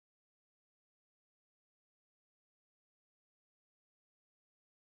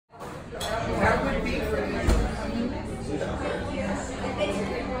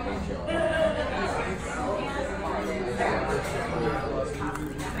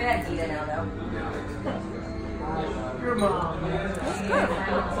Your mom.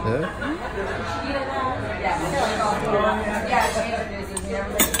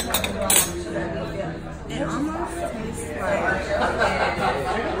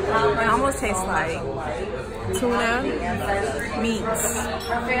 It almost tastes like tuna meets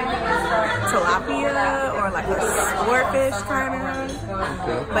tilapia or like a swordfish kind of,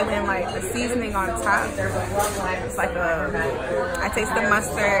 but then like the seasoning on top, it's like I taste the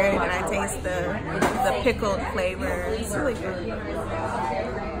mustard and I taste the pickled flavor. It's really good.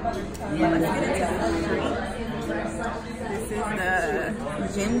 Let's get into the drink. This is the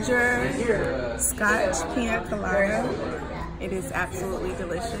ginger Scotch pina colada. It is absolutely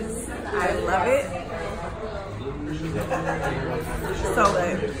delicious. I love it. So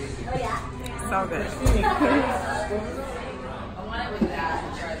good. So good.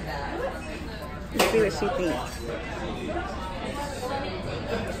 Let's see what she thinks.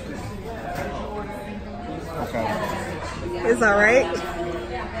 Okay. It's all right.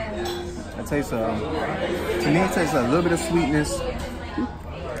 It tastes, to me it tastes a little bit of sweetness.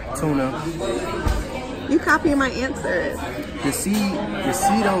 Tuna. You copying my answers. The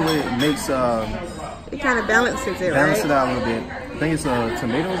seed over it makes it kind of balances it, balance right? it out a little bit. I think it's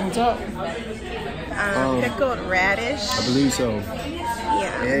tomatoes on top. Pickled radish. I believe so.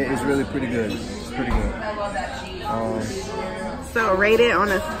 Yeah. It's really pretty good. It's pretty good. So rate it on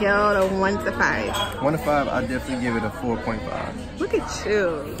a scale of 1 to 5. 1 to 5, I definitely give it a 4.5. Look at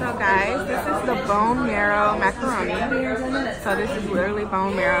you. So guys, this is the bone marrow macaroni. So this is literally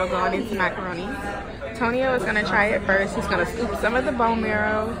bone marrow going into macaroni. Tonio is gonna try it first. He's gonna scoop some of the bone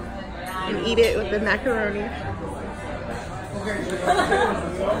marrow and eat it with the macaroni.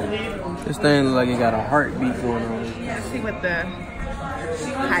 This thing looks like it got a heartbeat going on. Yeah, see what the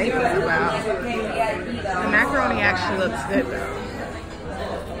hype is about. The macaroni actually looks good though.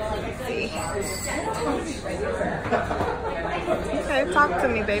 Let's see. Okay, talk to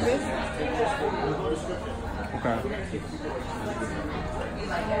me, baby. Okay.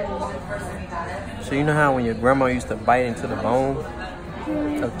 So you know how when your grandma used to bite into the bone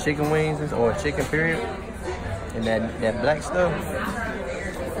of chicken wings or chicken period, and that black stuff?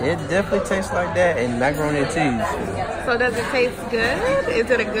 It definitely tastes like that in macaroni and cheese. So does it taste good? Is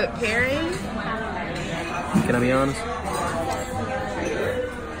it a good pairing? Can I be honest?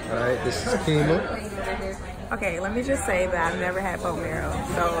 Alright, this is quinoa. Okay, let me just say that I've never had bone marrow,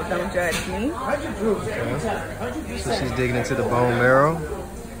 so don't judge me. Okay. So she's digging into the bone marrow.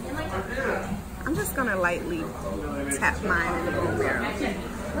 I'm just gonna lightly tap mine in the bone marrow.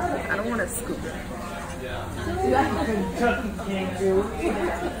 I don't want to scoop it.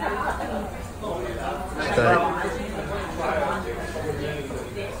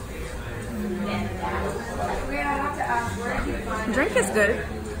 Drink is good.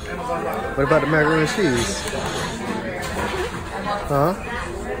 What about the macaroni and cheese? Huh?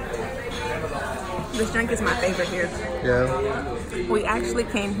 This drink is my favorite here. Yeah. We actually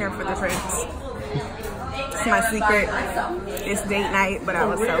came here for the drinks. It's my secret. It's date night, but I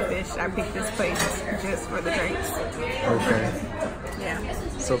was selfish. I picked this place just for the drinks. Okay. Yeah.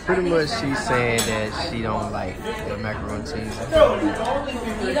 So pretty much she's saying that she don't like the macaroni and cheese. No, I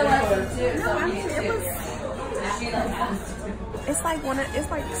mean, it's like it's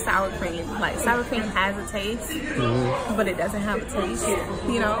like sour cream. Like sour cream has a taste, but it doesn't have a taste,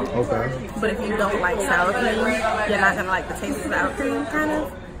 you know? Okay. But if you don't like sour cream, you're not gonna like the taste of sour cream, kind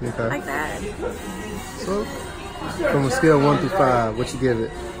of. Okay. Like that. So, from a scale of 1 through 5, what you give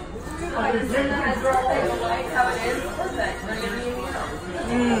it?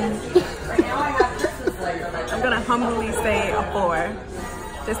 I'm gonna humbly say a 4,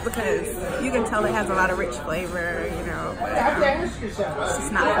 just because you can tell it has a lot of rich flavor, you know, but it's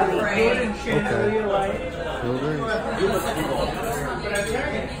just not for me. Okay.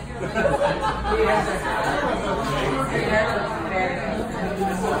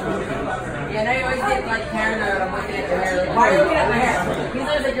 Yeah, I know you always get like paranoid. I'm looking at your hair. Why are you looking at my hair? He's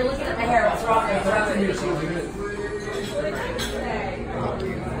always like, you're looking at my hair. What's wrong? What's wrong with you?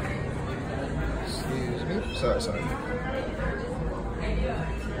 Excuse me. Sorry.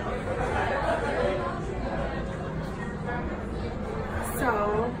 So,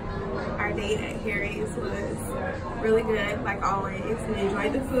 our date at Harry's was really good, like always. We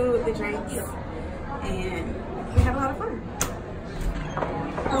enjoyed the food, the drinks, and we had a lot of fun.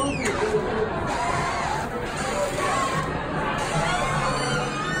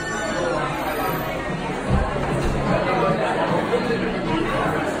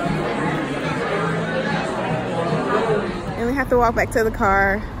 And we have to walk back to the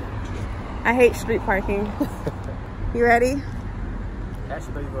car. I hate street parking. You ready?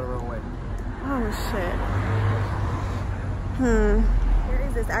 Actually, though, you go the wrong way. Oh shit. Here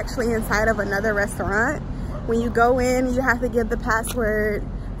is this actually inside of another restaurant. When you go in, you have to give the password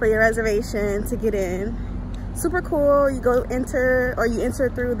for your reservation to get in. Super cool. You enter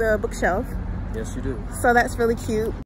through the bookshelf. Yes, you do. So that's really cute.